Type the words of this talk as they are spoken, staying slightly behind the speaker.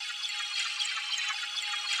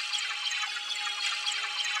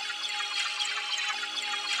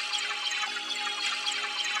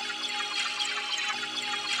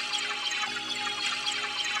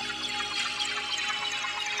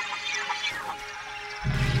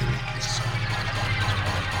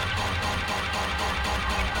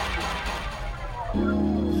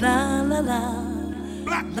La la la,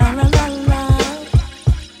 la la la la.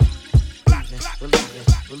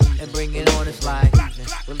 And bring it on and slide.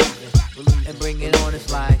 And bring it on and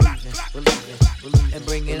slide. And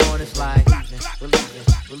bring it on and slide.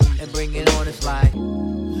 And bring it on and slide.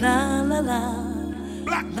 La la la,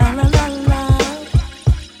 la la la la.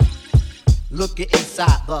 Looking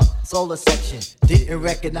inside the solar section, didn't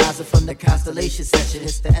recognize it from the constellation section.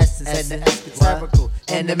 It's the essence and the esoterical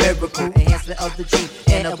and the miracle, enhancement of the dream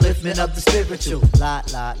and upliftment of the spiritual. La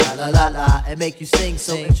la la la la la, and make you sing.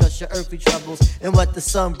 So entrust your earthly troubles and what the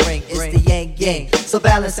sun bring. It's the yang yang. So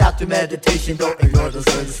balance out through meditation. Don't ignore the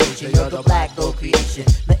sensation. You're the black gold creation.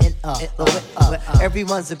 Letting up.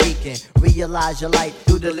 Everyone's a beacon. Realize your light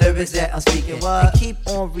through the lyrics that I'm speaking. And keep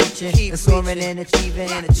on reaching, and soaring and achieving.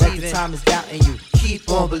 Let the time is down and you keep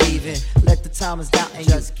on believing. Let the time is down and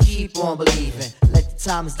just keep on believing. Let the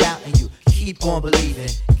time is down and you keep on believing.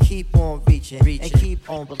 Keep on reaching and keep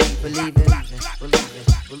on believing.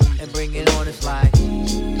 And bring it on and slide.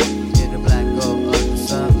 Get the black gold of the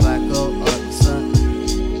sun, black gold of the sun.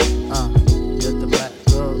 Get the black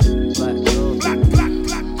gold, black gold.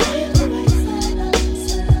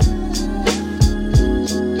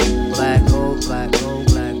 Black gold, black gold,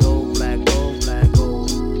 black gold, black gold, black gold.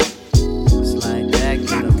 It's like that,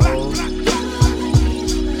 get a hold.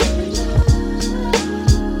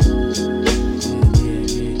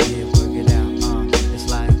 Yeah, work it out, it's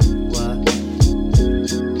like, what?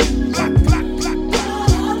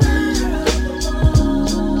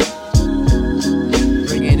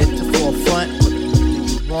 Bringing it to forefront, what you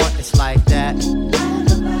want, it's like that.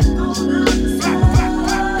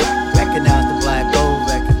 Recognize the black gold,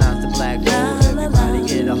 recognize the black gold. Everybody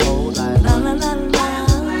get a hold, like,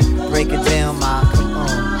 break it down, ma, come on.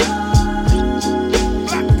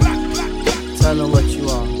 Tell them what you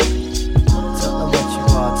are. Tell them what you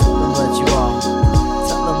are. Tell them what you are.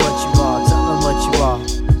 Tell them what you are. Tell them what you are.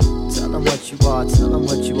 Tell them what you are. Tell them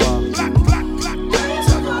what you are.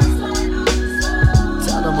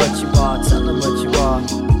 Tell them what you are. Tell them what you are.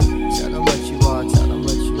 Tell them what you are. Tell them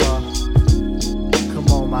what you are. Come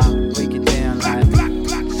on, ma, break it down, like.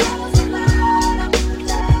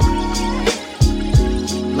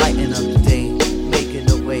 Lighten up the day, making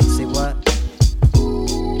the way. Say what?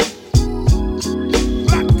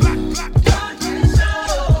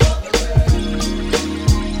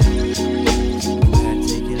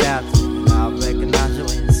 Take it out, I'll recognize your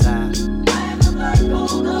inside. We the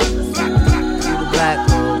black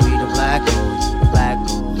gold, we the black gold.